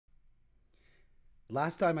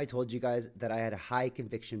Last time I told you guys that I had a high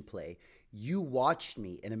conviction play. You watched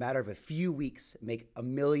me in a matter of a few weeks make $1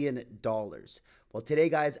 million. Well, today,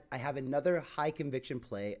 guys, I have another high conviction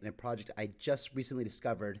play and a project I just recently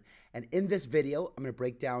discovered. And in this video, I'm going to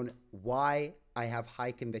break down why I have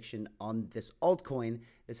high conviction on this altcoin.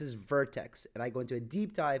 This is Vertex. And I go into a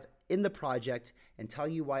deep dive in the project and tell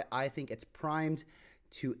you why I think it's primed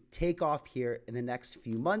to take off here in the next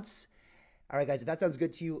few months. All right, guys, if that sounds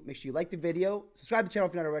good to you, make sure you like the video. Subscribe to the channel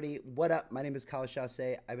if you're not already. What up? My name is Kyle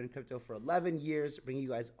Chasse. I've been in crypto for 11 years, bringing you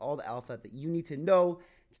guys all the alpha that you need to know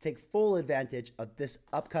to take full advantage of this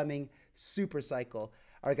upcoming super cycle.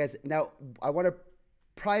 All right, guys, now I want to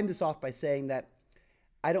prime this off by saying that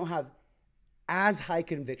I don't have as high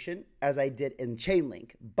conviction as I did in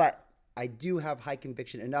Chainlink, but I do have high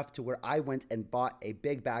conviction enough to where I went and bought a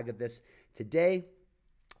big bag of this today.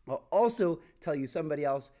 I'll also tell you somebody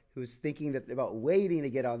else who's thinking about waiting to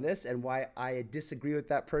get on this and why I disagree with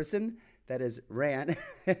that person. That is Ran.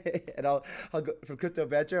 And I'll go from Crypto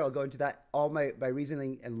Venture. I'll go into that, all my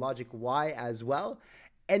reasoning and logic why as well.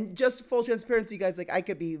 And just full transparency, guys, like I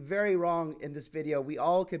could be very wrong in this video. We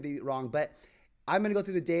all could be wrong, but I'm going to go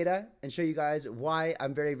through the data and show you guys why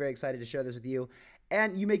I'm very, very excited to share this with you.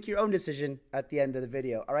 And you make your own decision at the end of the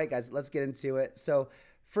video. All right, guys, let's get into it. So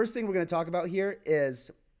first thing we're going to talk about here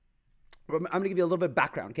is I'm going to give you a little bit of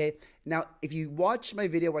background, okay? Now, if you watch my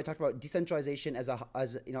video where I talked about decentralization as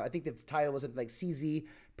you know, I think the title was something like CZ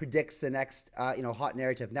predicts the next, hot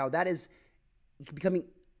narrative. Now, that is becoming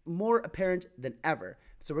more apparent than ever.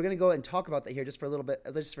 So we're going to go and talk about that here just for a little bit,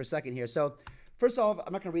 just for a second here. So first off,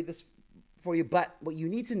 I'm not going to read this for you, but what you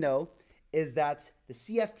need to know is that the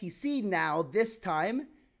CFTC now, this time,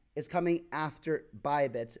 is coming after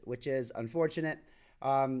Bybit, which is unfortunate.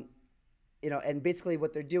 And basically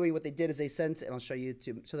what they're doing, what they did is they sent, and I'll show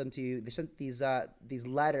them to you. They sent these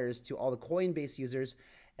letters to all the Coinbase users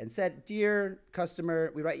and said, "Dear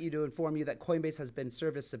customer, we write you to inform you that Coinbase has been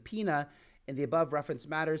served a subpoena in the above referenced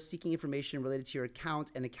matters seeking information related to your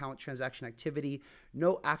account and account transaction activity.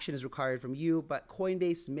 No action is required from you, but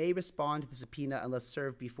Coinbase may respond to the subpoena unless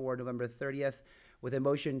served before November 30th with a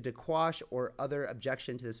motion to quash or other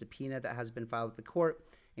objection to the subpoena that has been filed with the court,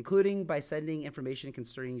 including by sending information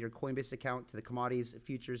concerning your Coinbase account to the Commodities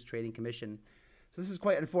Futures Trading Commission." So this is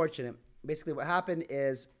quite unfortunate. Basically what happened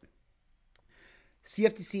is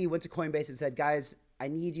CFTC went to Coinbase and said, "Guys, I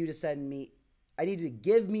need you to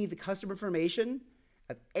give me the customer information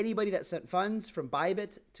of anybody that sent funds from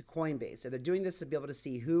Bybit to Coinbase." And they're doing this to be able to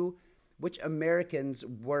see which Americans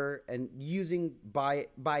were and using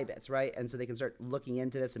Bybit, right? And so they can start looking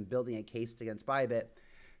into this and building a case against Bybit.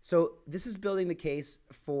 So this is building the case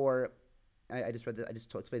for, I just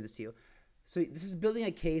explained this to you. So this is building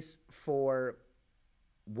a case for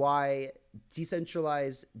why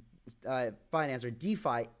decentralized finance or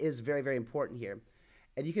DeFi is very, very important here.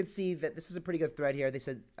 And you can see that this is a pretty good thread here. They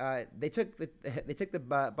said they took the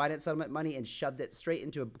Binance settlement money and shoved it straight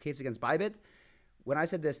into a case against Bybit. When I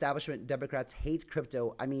said the establishment Democrats hate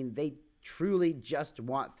crypto, I mean they truly just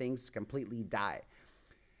want things to completely die.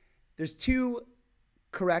 There's two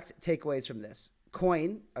correct takeaways from this.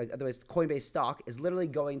 Otherwise Coinbase stock is literally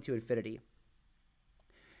going to infinity.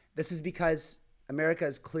 This is because America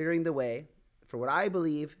is clearing the way for what I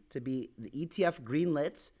believe to be the ETF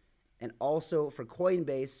greenlit, and also for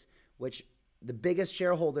Coinbase, which the biggest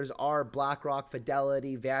shareholders are BlackRock,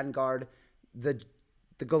 Fidelity, Vanguard, the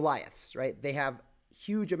Goliaths, right? They have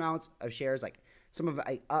huge amounts of shares, like some of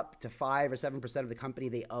it up to 5 or 7% of the company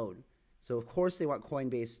they own. So of course they want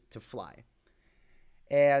Coinbase to fly.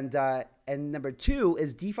 And number two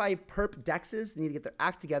is DeFi perp dexes need to get their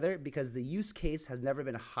act together because the use case has never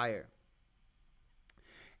been higher.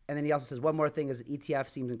 And then he also says one more thing is that ETF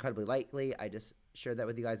seems incredibly likely. I just shared that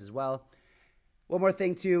with you guys as well. One more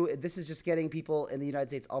thing too, this is just getting people in the United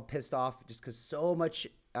States all pissed off just because so much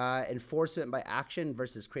enforcement by action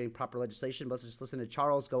versus creating proper legislation. But let's just listen to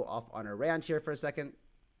Charles go off on a rant here for a second.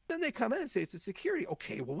 Then they come in and say it's a security.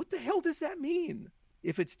 Okay, well, what the hell does that mean?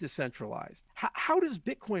 If it's decentralized, how does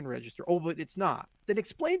Bitcoin register? Oh, but it's not. Then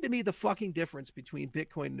explain to me the fucking difference between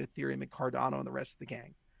Bitcoin and Ethereum and Cardano and the rest of the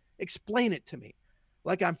gang. Explain it to me.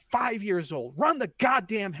 Like I'm 5 years old. Run the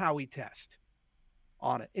goddamn Howey test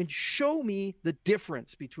on it and show me the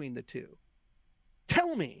difference between the two.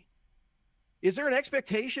 Tell me, is there an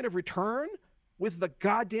expectation of return with the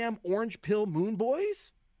goddamn orange pill moon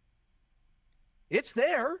boys? It's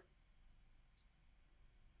there.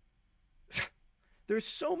 There's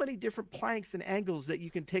so many different planks and angles that you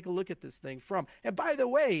can take a look at this thing from. And by the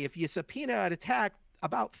way, if you subpoena and attack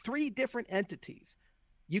about 3 different entities,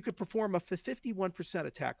 you could perform a 51%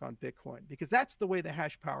 attack on Bitcoin because that's the way the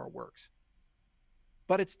hash power works.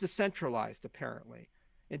 but it's decentralized apparently.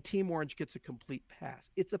 And Team Orange gets a complete pass.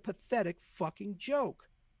 It's a pathetic fucking joke.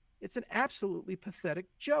 It's an absolutely pathetic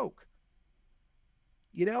joke.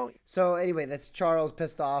 You know? So anyway, that's Charles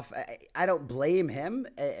pissed off. I don't blame him.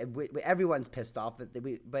 Everyone's pissed off,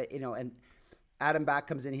 but you know, and Adam Back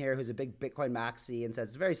comes in here, who's a big Bitcoin maxi, and says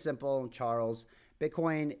it's very simple, Charles.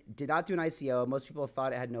 Bitcoin did not do an ICO. Most people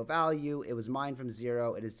thought it had no value. It was mined from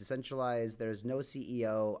zero. It is decentralized. There's no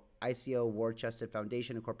CEO, ICO, war-chested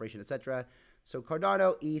foundation, incorporation, etc. So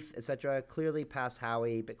Cardano, ETH, etc. clearly passed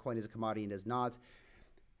Howie. Bitcoin is a commodity and does not.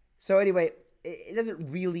 So anyway, it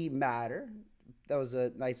doesn't really matter. That was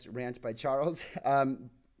a nice rant by Charles. But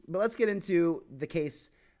let's get into the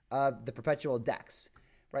case of the Perpetual DEX,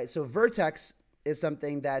 right? So Vertex is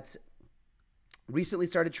something that recently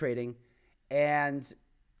started trading, and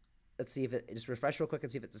let's see if it, just refresh real quick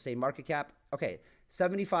and see if it's the same market cap. Okay,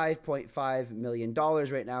 $75.5 million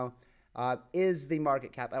right now is the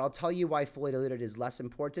market cap. And I'll tell you why fully diluted is less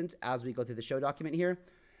important as we go through the show document here.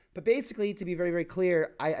 But basically, to be very, very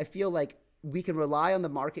clear, I feel like we can rely on the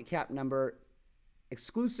market cap number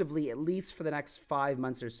exclusively, at least for the next 5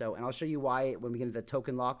 months or so. And I'll show you why when we get into the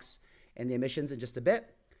token locks and the emissions in just a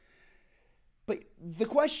bit. But the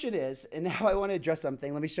question is, and now I want to address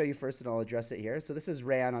something. Let me show you first and I'll address it here. So this is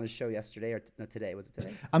Ran on his show yesterday, or no, today. Was it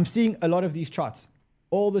today? I'm seeing a lot of these charts.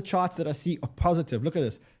 All the charts that I see are positive. Look at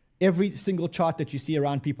this. Every single chart that you see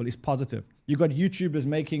around people is positive. You got YouTubers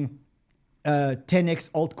making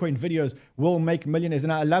 10x altcoin videos will make millionaires.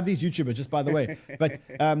 And I love these YouTubers, just by the way. But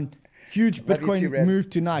huge Bitcoin move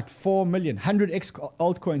tonight, 4 million, 100x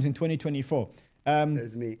altcoins in 2024.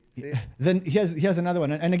 There's me. See? Then here's another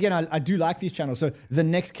one. And again, I do like these channels. So the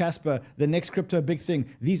next Casper, the next crypto big thing,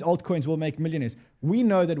 these altcoins will make millionaires. We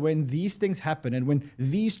know that when these things happen and when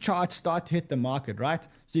these charts start to hit the market, right?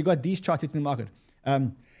 So you got these charts hitting the market.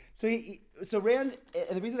 So Rand,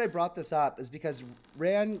 and the reason I brought this up is because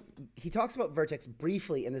Rand, he talks about Vertex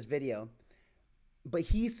briefly in this video, but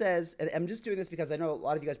he says, and I'm just doing this because I know a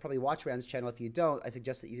lot of you guys probably watch Rand's channel. If you don't, I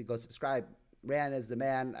suggest that you go subscribe. Rand is the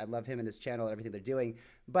man. I love him and his channel and everything they're doing.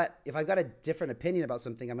 But if I've got a different opinion about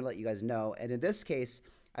something, I'm going to let you guys know. And in this case,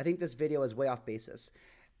 I think this video is way off basis.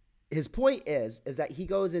 His point is that he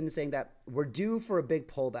goes in saying that we're due for a big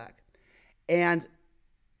pullback. And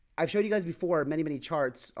I've showed you guys before many, many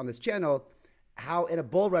charts on this channel how in a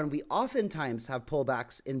bull run, we oftentimes have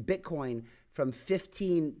pullbacks in Bitcoin from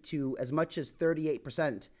 15 to as much as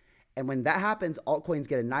 38%. And when that happens, altcoins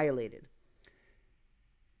get annihilated.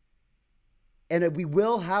 And we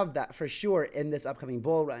will have that for sure in this upcoming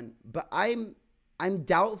bull run. But I'm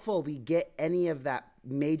doubtful we get any of that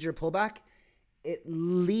major pullback, at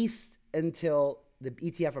least until the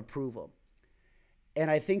ETF approval. And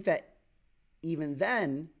I think that even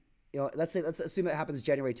then, you know, let's assume that happens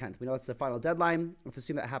January 10th. We know it's the final deadline. Let's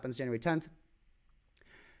assume that happens January 10th.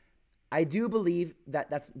 I do believe that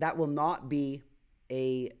that will not be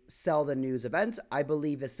a sell the news event. I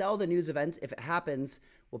believe the sell the news event, if it happens,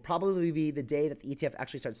 will probably be the day that the ETF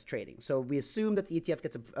actually starts trading. So we assume that the ETF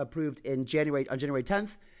gets approved in January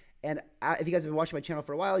 10th. And if you guys have been watching my channel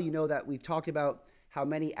for a while, you know that we've talked about how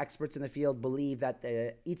many experts in the field believe that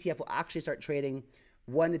the ETF will actually start trading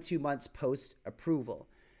 1 to 2 months post approval.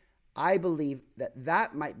 I believe that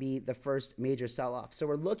that might be the first major sell-off. So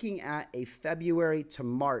we're looking at a February to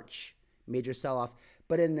March major sell-off.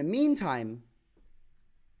 But in the meantime,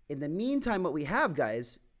 what we have,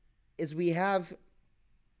 guys, is we have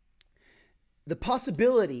the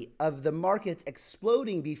possibility of the markets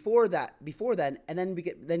exploding before then, and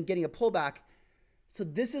then getting a pullback. So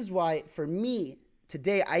this is why, for me,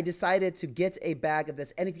 today I decided to get a bag of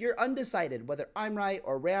this. And if you're undecided whether I'm right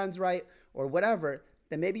or Rand's right or whatever,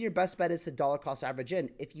 then maybe your best bet is to dollar cost average in.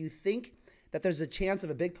 If you think that there's a chance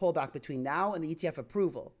of a big pullback between now and the ETF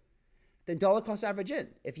approval, then dollar cost average in.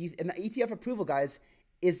 And the ETF approval, guys,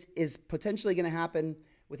 is potentially going to happen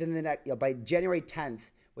within the next, by January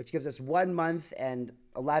 10th, which gives us 1 month and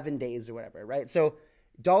 11 days or whatever, right? So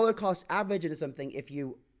dollar cost average into something if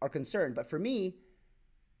you are concerned. But for me,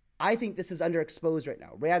 I think this is underexposed right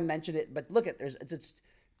now. Rand mentioned it, but look at it's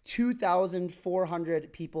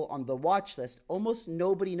 2,400 people on the watch list. Almost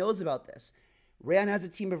nobody knows about this. Rand has a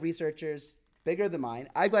team of researchers bigger than mine.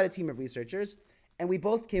 I've got a team of researchers, and we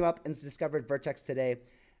both came up and discovered Vertex today.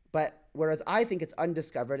 But whereas I think it's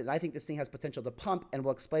undiscovered, and I think this thing has potential to pump, and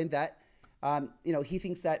we'll explain that. He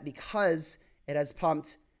thinks that because it has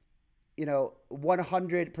pumped,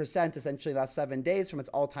 100% essentially the last 7 days from its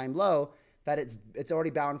all-time low, that it's already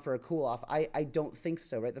bound for a cool-off. I don't think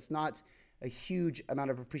so, right? That's not a huge amount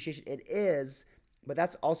of appreciation. It is, but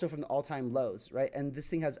that's also from the all-time lows, right? And this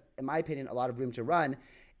thing has, in my opinion, a lot of room to run.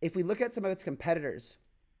 if we look at some of its competitors,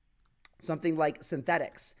 something like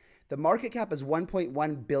Synthetics, the market cap is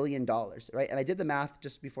 $1.1 billion, right? And I did the math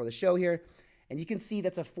just before the show here, and you can see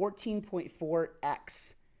that's a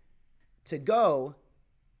 14.4x to go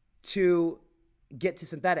to get to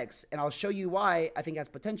Synthetics. And I'll show you why I think that's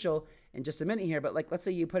potential in just a minute here. But like, let's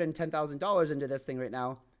say you put in $10,000 into this thing right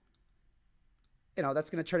now, you know, that's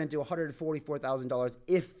going to turn into $144,000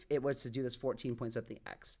 if it was to do this 14 point something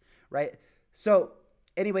X, right? So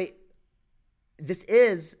anyway, this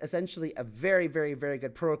is essentially a very, very, very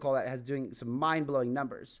good protocol that has doing some mind-blowing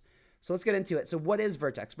numbers. So let's get into it. So what is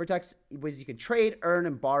Vertex? Vertex was you can trade, earn,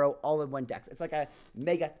 and borrow all in one DEX. It's like a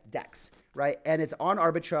mega DEX, right? And it's on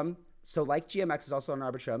Arbitrum. So like GMX is also on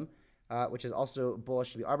Arbitrum, which is also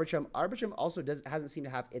bullish to be Arbitrum. Arbitrum also hasn't seemed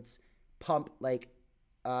to have its pump like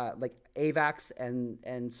AVAX and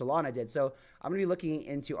Solana did. So I'm gonna be looking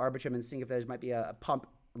into Arbitrum and seeing if there might be a pump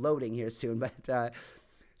loading here soon. But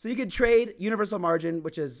so you can trade universal margin,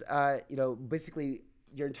 which is you know, basically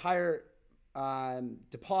your entire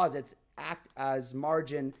deposits act as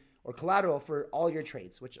margin or collateral for all your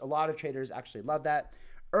trades, which a lot of traders actually love that.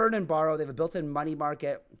 Earn and borrow, they have a built-in money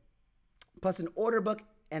market, plus an order book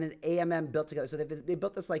and an AMM built together. So they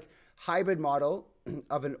built this like hybrid model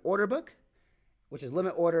of an order book, which is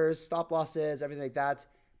limit orders, stop losses, everything like that,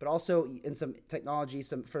 but also in some technology,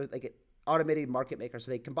 some for like an automated market maker.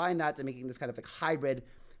 So they combine that to making this kind of like hybrid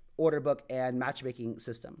order book and matchmaking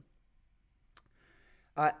system.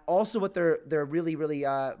 Also, what they're really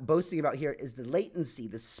boasting about here is the latency,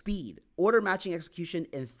 the speed, order matching execution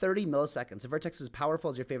in 30 milliseconds. So Vertex is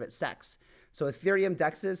powerful as your favorite sex. So Ethereum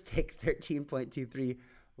DEXs take 13.23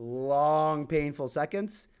 long, painful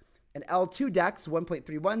seconds. An L2 DEX,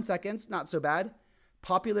 1.31 seconds, not so bad.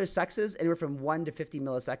 Popular sexes, anywhere from 1 to 50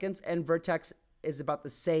 milliseconds. And Vertex is about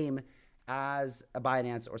the same as a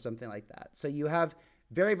Binance or something like that. So you have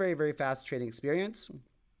very, very, very fast trading experience.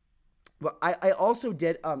 Well, I also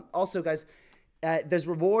did, also guys, there's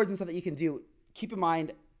rewards and stuff that you can do. Keep in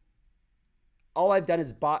mind, all I've done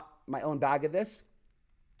is bought my own bag of this.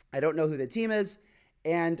 I don't know who the team is,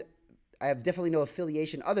 and I have definitely no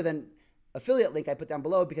affiliation other than affiliate link I put down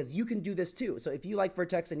below, because you can do this too. So if you like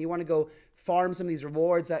Vertex and you want to go farm some of these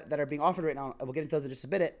rewards that are being offered right now, we'll get into those in just a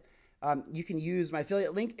bit. You can use my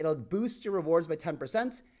affiliate link. It'll boost your rewards by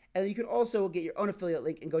 10%. And you can also get your own affiliate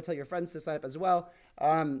link and go tell your friends to sign up as well.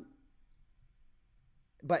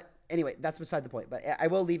 But anyway, that's beside the point. But I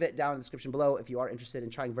will leave it down in the description below if you are interested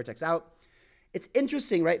in trying Vertex out. It's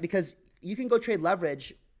interesting, right? Because you can go trade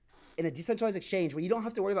leverage in a decentralized exchange where you don't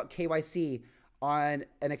have to worry about KYC on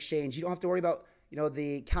an exchange. You don't have to worry about, you know,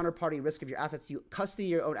 the counterparty risk of your assets. You custody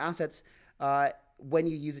your own assets when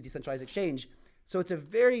you use a decentralized exchange. So it's a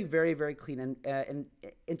very, very, very clean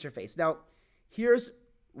interface. Now, here's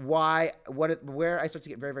where I start to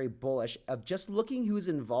get very, very bullish of just looking who's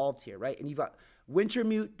involved here, right? And you've got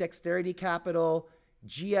Wintermute, Dexterity Capital,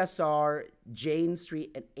 GSR, Jane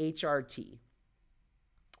Street, and HRT.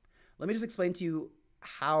 Let me just explain to you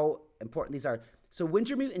how important these are. So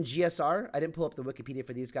Wintermute and GSR, I didn't pull up the Wikipedia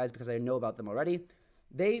for these guys because I know about them already.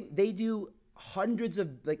 They do hundreds of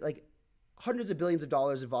hundreds of billions of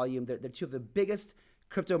dollars of volume. They're two of the biggest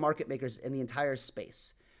crypto market makers in the entire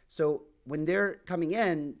space. So when they're coming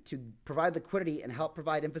in to provide liquidity and help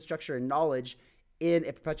provide infrastructure and knowledge in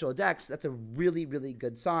a perpetual DEX, that's a really, really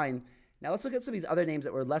good sign. Now let's look at some of these other names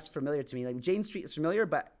that were less familiar to me. Like Jane Street is familiar,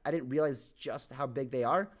 but I didn't realize just how big they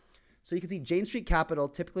are. So you can see Jane Street Capital,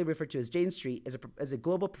 typically referred to as Jane Street, is a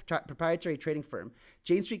global proprietary trading firm.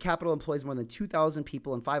 Jane Street Capital employs more than 2,000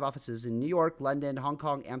 people in 5 offices in New York, London, Hong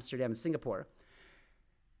Kong, Amsterdam, and Singapore.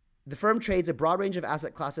 The firm trades a broad range of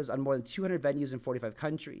asset classes on more than 200 venues in 45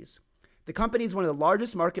 countries. The company is one of the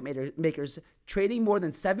largest market makers, trading more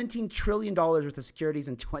than $17 trillion worth of securities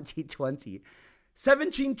in 2020.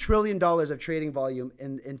 $17 trillion of trading volume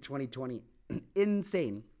in 2020.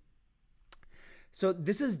 Insane. So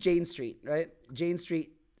this is Jane Street, right? Jane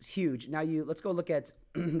Street is huge. Now let's go look at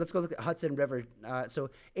Hudson River.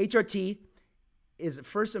 So HRT is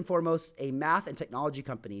first and foremost a math and technology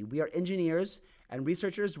company. We are engineers and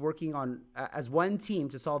researchers working on as one team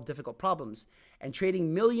to solve difficult problems and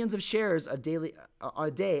trading millions of shares a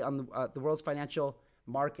day on the world's financial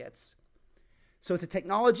markets. So it's a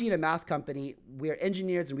technology and a math company. We are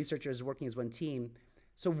engineers and researchers working as one team.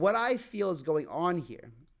 So what I feel is going on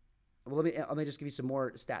here, well, let me just give you some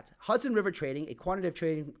more stats. Hudson River Trading, a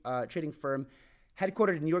quantitative trading firm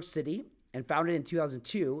headquartered in New York City and founded in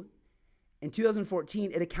 2002. In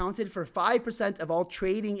 2014, it accounted for 5% of all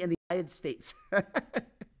trading in the United States.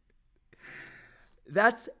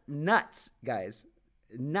 That's nuts, guys.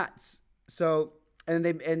 Nuts. So And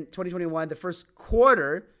they in 2021, the first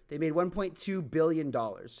quarter, they made $1.2 billion.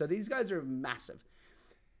 So these guys are massive.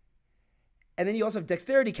 And then you also have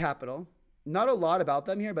Dexterity Capital. Not a lot about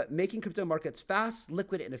them here, but making crypto markets fast,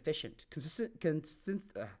 liquid, and efficient.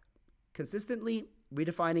 Consistently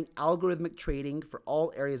redefining algorithmic trading for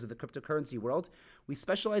all areas of the cryptocurrency world. We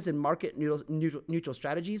specialize in market neutral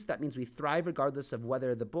strategies. That means we thrive regardless of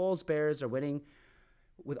whether the bulls, bears are winning,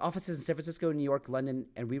 with offices in San Francisco, New York, London,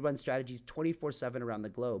 and we run strategies 24/7 around the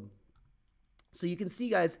globe. So you can see,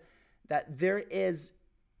 guys, that there is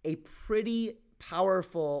a pretty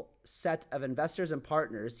powerful set of investors and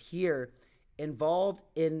partners here involved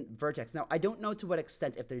in Vertex. Now, I don't know to what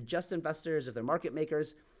extent, if they're just investors, if they're market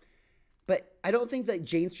makers, but I don't think that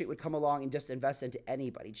Jane Street would come along and just invest into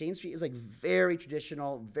anybody. Jane Street is like very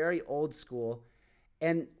traditional, very old school.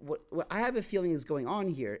 And what I have a feeling is going on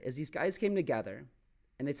here is these guys came together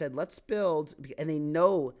and they said, let's build, and they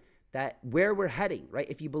know that where we're heading, right?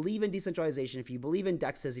 If you believe in decentralization, if you believe in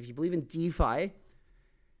DEXs, if you believe in DeFi,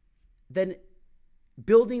 then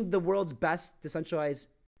building the world's best decentralized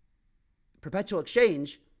perpetual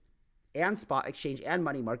exchange and spot exchange and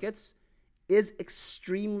money markets is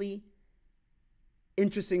extremely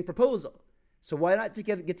interesting proposal. So why not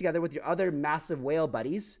get together with your other massive whale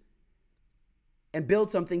buddies and build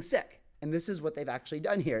something sick? And this is what they've actually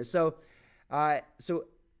done here. So, when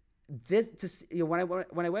I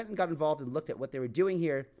went and got involved and looked at what they were doing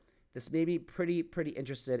here, this made me pretty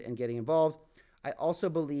interested in getting involved. I also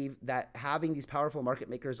believe that having these powerful market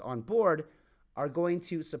makers on board are going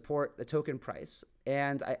to support the token price.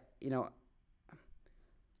 And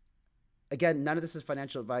again, none of this is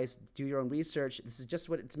financial advice. Do your own research. This is just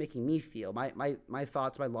what it's making me feel. My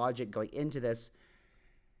thoughts, my logic going into this.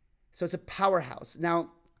 So it's a powerhouse.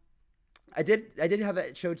 Now, I did have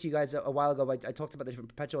it showed to you guys a while ago. I talked about the different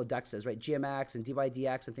perpetual DEXs, right? GMX and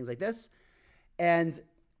DYDX and things like this. And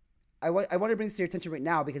I want to bring this to your attention right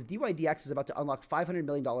now because DYDX is about to unlock $500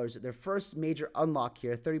 million, their first major unlock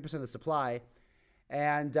here, 30% of the supply.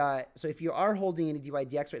 And so if you are holding any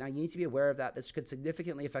DYDX right now, you need to be aware of that. This could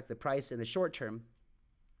significantly affect the price in the short term.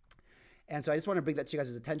 And so I just want to bring that to you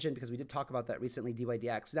guys' attention because we did talk about that recently,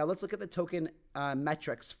 DYDX. Now let's look at the token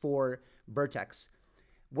metrics for Vertex.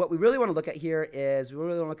 What we really want to look at here is we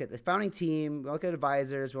really want to look at the founding team, we want to look at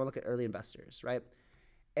advisors, we want to look at early investors, right?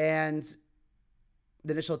 And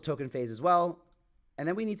the initial token phase as well. And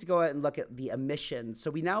then we need to go ahead and look at the emissions. So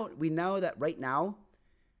we know that right now,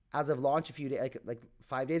 as of launch a few days, like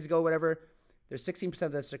 5 days ago, whatever, there's 16%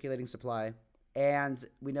 of the circulating supply. And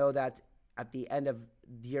we know that at the end of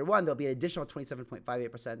year one, there'll be an additional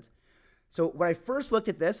 27.58%. So when I first looked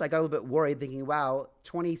at this, I got a little bit worried thinking, wow,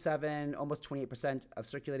 27, almost 28% of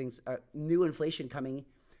circulating new inflation coming.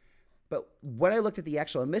 But when I looked at the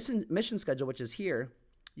actual emission schedule, which is here,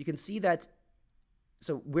 you can see that,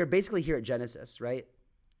 so we're basically here at Genesis, right?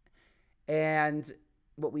 And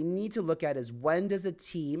what we need to look at is when does a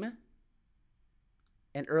team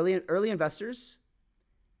and early investors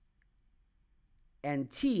and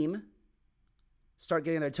team start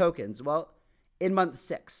getting their tokens? Well, in month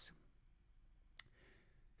 6.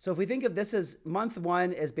 So if we think of this as month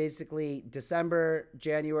 1 is basically December,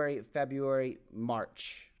 January, February,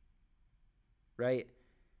 March, right?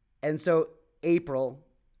 And so April,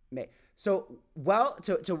 May. So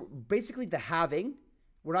basically the halving,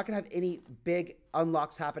 we're not going to have any big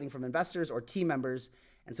unlocks happening from investors or team members.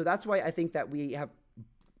 And so that's why I think that we have,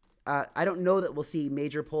 I don't know that we'll see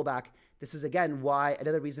major pullback. This is, again, why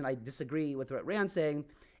another reason I disagree with what Rand's saying.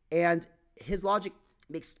 And his logic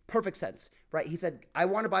makes perfect sense, right? He said, I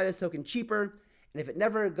want to buy this token cheaper. And if it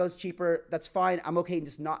never goes cheaper, that's fine. I'm okay in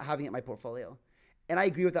just not having it in my portfolio. And I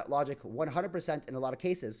agree with that logic 100% in a lot of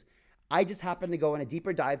cases. I just happened to go in a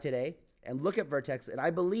deeper dive today and look at Vertex. And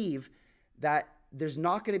I believe that there's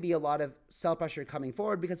not going to be a lot of sell pressure coming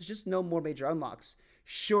forward because there's just no more major unlocks.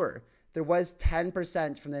 Sure, there was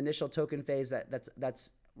 10% from the initial token phase that's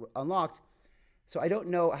unlocked. So I don't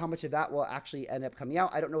know how much of that will actually end up coming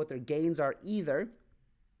out. I don't know what their gains are either.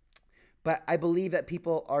 But I believe that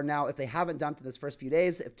people are now, if they haven't dumped in this first few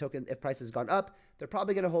days, if price has gone up, they're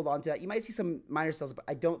probably going to hold on to that. You might see some minor sells, but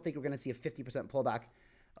I don't think we're going to see a 50% pullback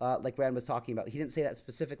like Rand was talking about. He didn't say that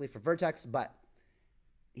specifically for Vertex, but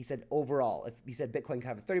he said overall. If he said Bitcoin can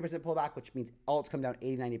have a 30% pullback, which means alts come down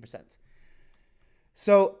 80, 90%.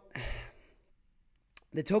 So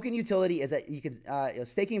the token utility is that you can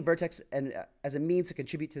staking Vertex and as a means to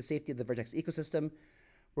contribute to the safety of the Vertex ecosystem,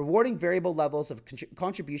 rewarding variable levels of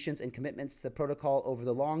contributions and commitments to the protocol over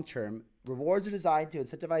the long term. Rewards are designed to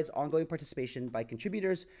incentivize ongoing participation by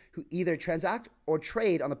contributors who either transact or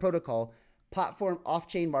trade on the protocol, platform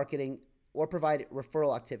off-chain marketing, or provide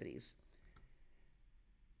referral activities.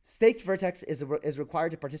 Staked Vertex is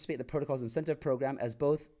required to participate in the protocol's incentive program as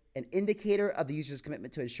both an indicator of the user's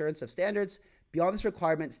commitment to assurance of standards. Beyond this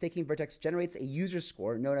requirement, staking Vertex generates a user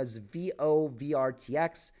score known as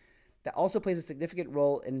VOVRTX that also plays a significant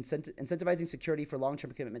role in incentivizing security for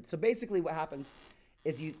long-term commitment. So basically what happens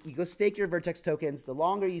is you go stake your Vertex tokens. The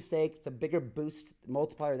longer you stake, the bigger boost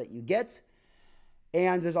multiplier that you get.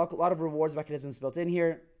 And there's a lot of rewards mechanisms built in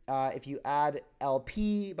here. If you add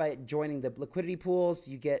LP by joining the liquidity pools,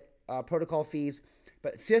 you get protocol fees.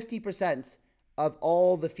 But 50% of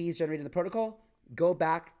all the fees generated in the protocol go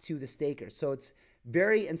back to the stakers. So it's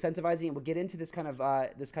very incentivizing. And we'll get into this kind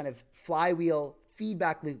of flywheel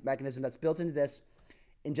feedback loop mechanism that's built into this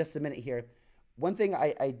in just a minute here. One thing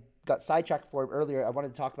I got sidetracked for earlier I wanted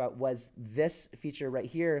to talk about was this feature right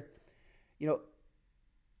here. You know,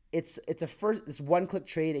 it's this one-click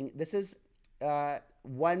trading. This is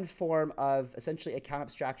one form of essentially account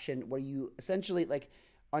abstraction where you essentially, like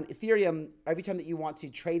on Ethereum, every time that you want to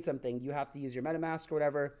trade something, you have to use your MetaMask or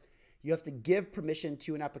whatever. You have to give permission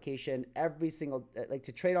to an application every single, like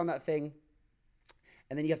to trade on that thing.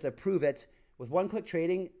 And then you have to approve it. With one-click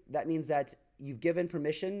trading, that means that you've given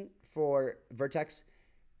permission for Vertex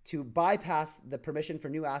to bypass the permission for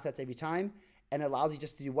new assets every time, and it allows you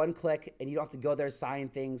just to do one click, and you don't have to go there, sign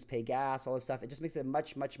things, pay gas, all this stuff. It just makes it a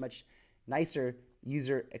much, much, much nicer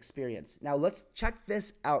user experience. Now let's check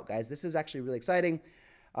this out, guys. This is actually really exciting.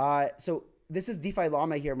 So this is DeFi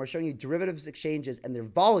Llama here, and we're showing you derivatives exchanges and their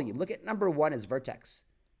volume. Look at number one is Vertex,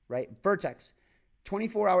 right? Vertex,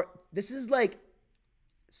 24-hour. This is like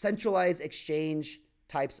centralized exchange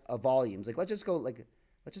types of volumes. Like let's just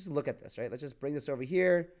look at this, right? Let's just bring this over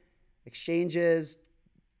here. Exchanges,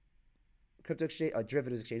 crypto exchange,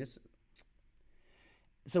 derivatives exchanges.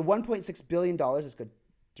 So $1.6 billion is good.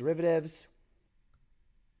 Derivatives.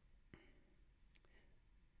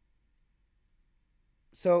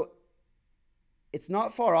 So it's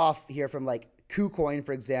not far off here from like KuCoin,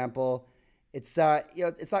 for example. It's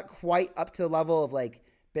it's not quite up to the level of like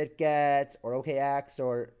BitGet or OKX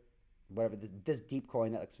or whatever, this deep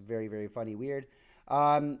coin that looks very, very funny, weird.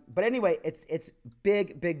 But anyway, it's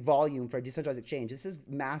big volume for a decentralized exchange. This is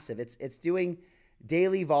massive. It's doing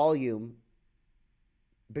daily volume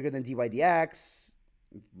bigger than DYDX,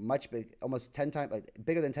 much big, almost 10 times, like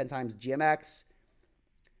bigger than 10 times GMX.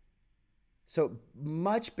 So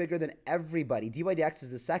much bigger than everybody. DYDX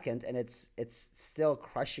is the second, and it's still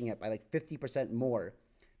crushing it by like 50% more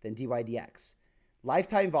than DYDX.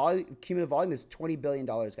 Lifetime volume, cumulative volume is $20 billion,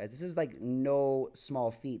 guys. This is like no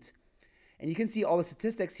small feat. And you can see all the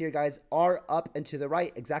statistics here, guys, are up and to the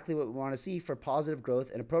right, exactly what we want to see for positive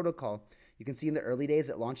growth in a protocol. You can see in the early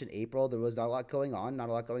days at launch in April, there was not a lot going on,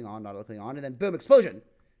 and then boom, explosion.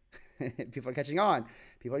 People are catching on.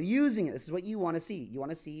 People are using it. This is what you want to see. You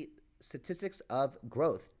want to see statistics of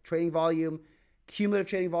growth. Trading volume, cumulative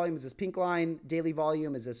trading volume is this pink line. Daily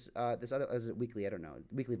volume is this is it weekly? I don't know.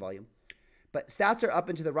 Weekly volume. But stats are up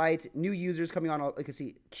and to the right. New users coming on. You can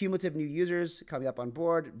see cumulative new users coming up on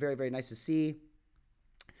board. Very, very nice to see.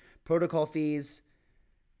 Protocol fees.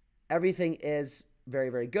 Everything is very,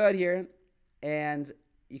 very good here. And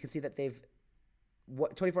you can see that they've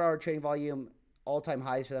 24-hour trading volume, all-time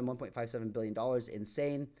highs for them, $1.57 billion.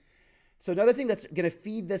 Insane. So another thing that's going to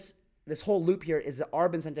feed this whole loop here is the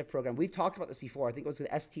ARB incentive program. We've talked about this before. I think it was the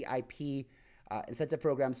STIP incentive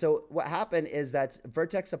program. So what happened is that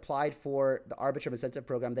Vertex applied for the Arbitrum incentive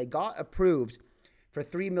program. They got approved for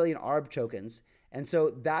 3 million ARB tokens. And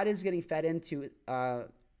so that is getting fed into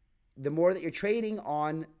the more that you're trading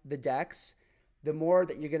on the DEX, the more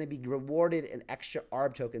that you're going to be rewarded in extra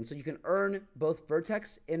ARB tokens. So you can earn both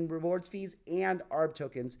Vertex in rewards fees and ARB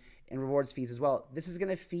tokens in rewards fees as well. This is going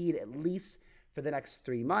to feed at least for the next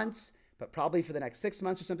 3 months, but probably for the next 6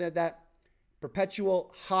 months or something like that.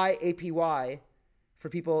 Perpetual high APY for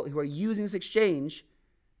people who are using this exchange.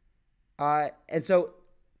 And so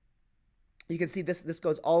you can see this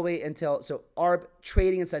goes all the way until, so ARB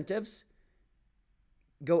trading incentives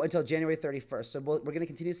go until January 31st. So we're going to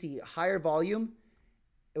continue to see higher volume,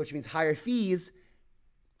 which means higher fees.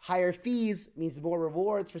 Higher fees means more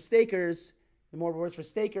rewards for stakers. The more rewards for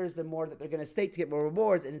stakers, the more that they're going to stake to get more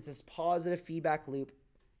rewards. And it's this positive feedback loop,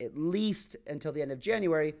 at least until the end of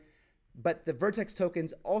January. But the Vertex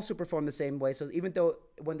tokens also perform the same way. So even though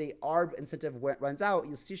when the ARB incentive runs out,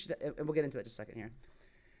 you'll see, and we'll get into that just a second here.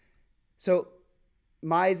 So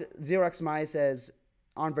ZeroXMai says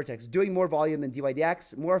on Vertex, doing more volume than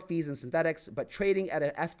DYDX, more fees than synthetics, but trading at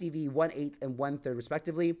an FTV 1/8 and 1/3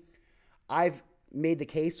 respectively. I've made the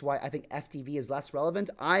case why I think FTV is less relevant.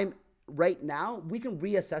 Right now, we can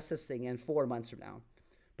reassess this thing in 4 months from now.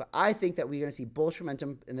 But I think that we're going to see bullish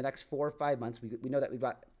momentum in the next 4 or 5 months. We know that we've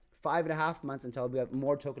got 5.5 months until we have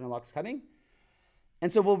more token unlocks coming.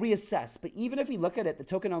 And so we'll reassess. But even if we look at it, the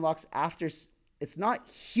token unlocks after, it's not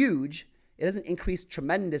huge. It doesn't increase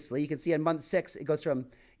tremendously. You can see on month 6, it goes from,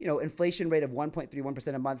 inflation rate of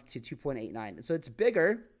 1.31% a month to 2.89. So it's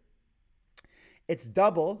bigger. It's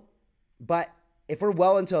double. But if we're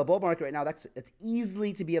well into a bull market right now, it's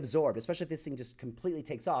easily to be absorbed, especially if this thing just completely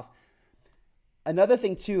takes off. Another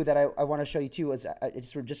thing too that I want to show you too is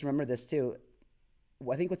just remember this too.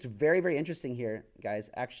 I think what's very, very interesting here, guys,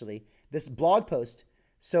 actually, this blog post.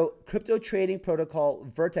 So crypto trading protocol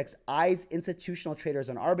Vertex eyes institutional traders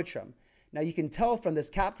on Arbitrum. Now you can tell from this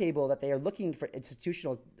cap table that they are looking for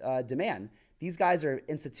institutional demand. These guys are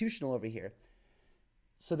institutional over here.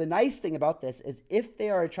 So the nice thing about this is if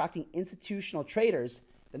they are attracting institutional traders,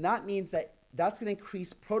 then that means that that's going to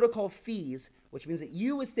increase protocol fees, which means that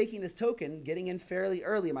you, with staking this token, getting in fairly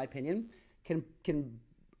early, in my opinion, can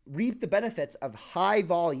reap the benefits of high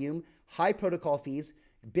volume, high protocol fees,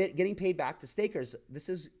 getting paid back to stakers. This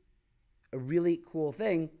is a really cool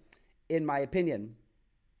thing, in my opinion.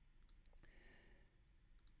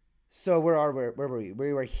 So where were we?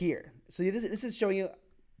 We were here. So this is showing you.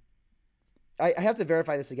 I have to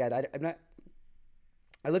verify this again.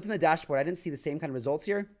 I looked in the dashboard. I didn't see the same kind of results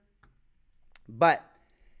here, but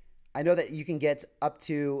I know that you can get up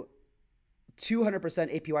to 200%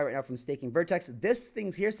 APY right now from staking Vertex. This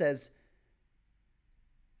thing here says,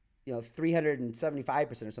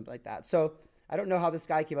 375% or something like that. So I don't know how this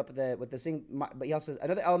guy came up with this thing, but he also says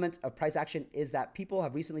another element of price action is that people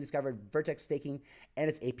have recently discovered Vertex staking and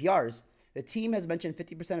its APRs. The team has mentioned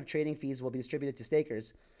 50% of trading fees will be distributed to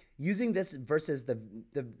stakers. Using this versus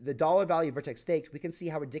the dollar value of Vertex staked, we can see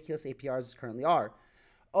how ridiculous APRs currently are.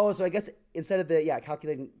 Oh, so I guess instead of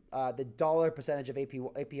calculating the dollar percentage of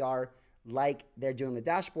APR like they're doing the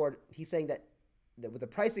dashboard, he's saying that with the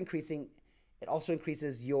price increasing, it also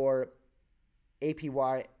increases your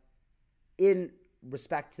APY in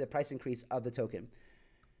respect to the price increase of the token.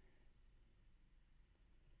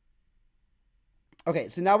 Okay,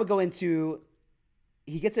 so now we'll go into,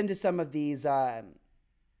 he gets into some of these,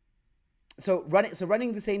 So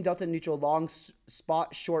running the same delta neutral long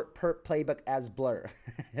spot short perp playbook as Blur.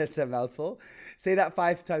 It's a mouthful. Say that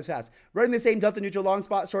 5 times fast. Running the same delta neutral long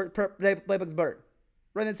spot short perp playbook as Blur.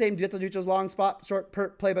 Running the same delta neutral long spot short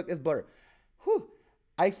perp playbook as Blur. Whew.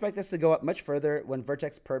 I expect this to go up much further when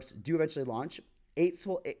Vertex perps do eventually launch. Apes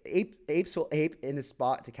will ape in the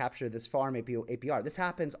spot to capture this farm APR. This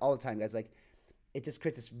happens all the time, guys. Like, it just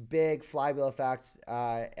creates this big flywheel effect,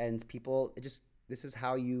 and people, this is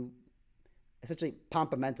how you essentially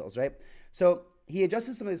pump-a-mentals, right? So he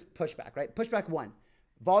adjusted some of this pushback, right? Pushback 1,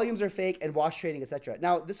 volumes are fake and wash trading, etc.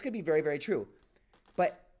 Now, this could be very, very true.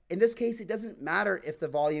 But in this case, it doesn't matter if the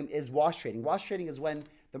volume is wash trading. Wash trading is when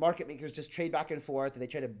the market makers just trade back and forth, and they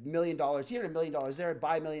trade $1 million here, $1 million there,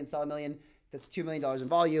 buy $1 million, sell $1 million. That's $2 million in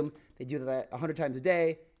volume. They do that 100 times a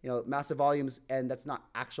day, massive volumes, and that's not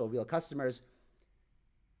actual real customers.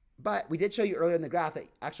 But we did show you earlier in the graph that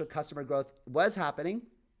actual customer growth was happening.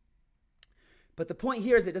 But the point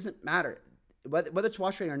here is it doesn't matter. Whether it's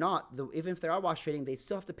wash trading or not, even if they are wash trading, they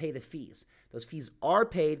still have to pay the fees. Those fees are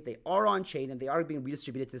paid, they are on chain, and they are being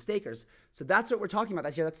redistributed to the stakers. So that's what we're talking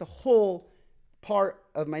about. That's the whole part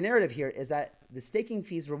of my narrative here, is that the staking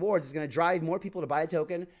fees rewards is going to drive more people to buy a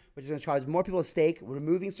token, which is going to charge more people to stake,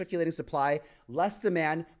 removing circulating supply, less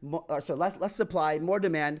demand, less supply, more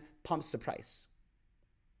demand, pumps the price.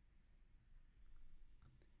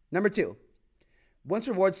 Number 2, once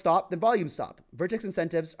rewards stop, then volumes stop. Vertex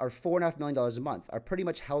incentives are $4.5 million a month, are pretty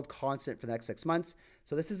much held constant for the next 6 months,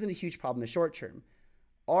 so this isn't a huge problem in the short term.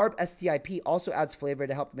 ARB STIP also adds flavor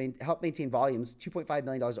to help maintain volumes, $2.5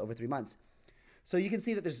 million over 3 months. So you can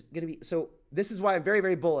see that there's going to be, so this is why I'm very,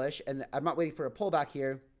 very bullish, and I'm not waiting for a pullback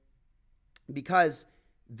here, because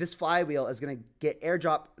this flywheel is going to get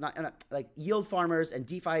airdrop, like yield farmers and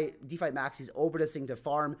DeFi maxis over this thing to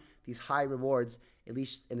farm these high rewards, at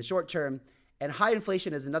least in the short term. And high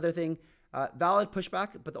inflation is another thing. Valid pushback,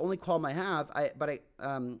 but the only qualm I have, but I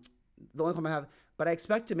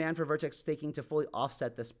expect demand for Vertex staking to fully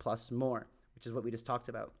offset this plus more, which is what we just talked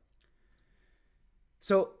about.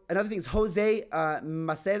 So another thing is Jose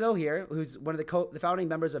Macedo here, who's one of the founding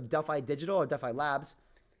members of Delphi Digital or Delphi Labs,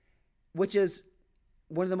 which is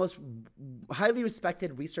one of the most highly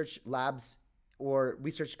respected research labs or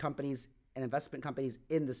research companies and investment companies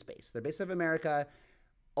in the space. They're based out of America.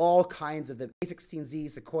 All kinds of the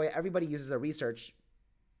A16Z, Sequoia, everybody uses their research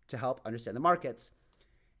to help understand the markets.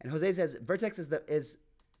 And Jose says Vertex is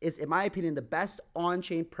in my opinion the best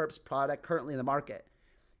on-chain perps product currently in the market.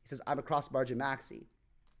 He says I'm a cross-margin maxi.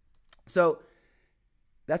 So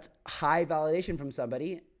that's high validation from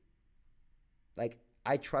somebody. Like,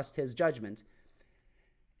 I trust his judgment.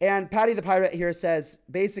 And Patty the Pirate here says,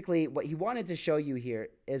 basically what he wanted to show you here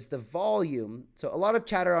is the volume. So a lot of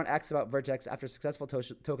chatter on X about Vertex after successful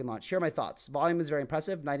token launch. Here are my thoughts. Volume is very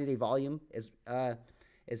impressive. 90-day volume is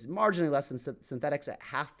marginally less than synthetics at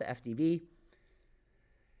half the FDV.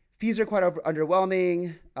 Fees are quite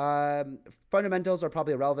underwhelming. Fundamentals are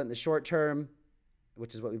probably irrelevant in the short term,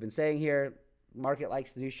 which is what we've been saying here. Market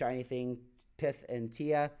likes the new shiny thing, Pith and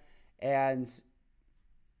Tia. And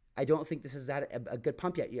I don't think this is a good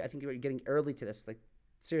pump yet. I think you're getting early to this. Like,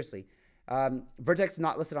 seriously. Vertex is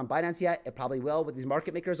not listed on Binance yet. It probably will with these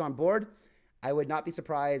market makers on board. I would not be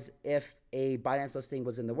surprised if a Binance listing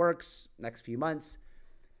was in the works next few months.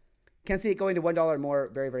 Can see it going to $1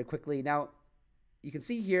 more very, very quickly. Now, you can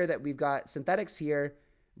see here that we've got synthetics here.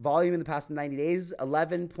 Volume in the past 90 days,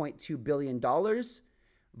 $11.2 billion.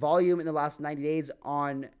 Volume in the last 90 days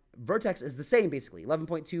on Vertex is the same, basically,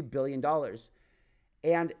 $11.2 billion.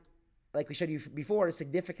 And like we showed you before,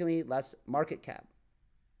 significantly less market cap.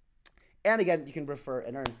 And again, you can refer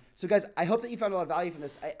and earn. So guys, I hope that you found a lot of value from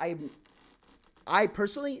this. I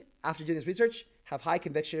personally, after doing this research, have high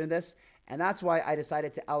conviction in this. And that's why I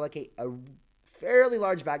decided to allocate a fairly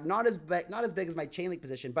large bag, not as big as my Chainlink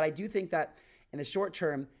position, but I do think that in the short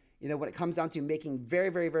term, you know, when it comes down to making very,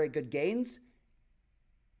 very, very good gains,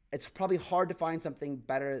 it's probably hard to find something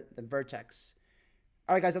better than Vertex.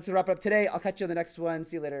 All right, guys, that's going to wrap it up today. I'll catch you on the next one.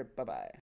 See you later. Bye-bye.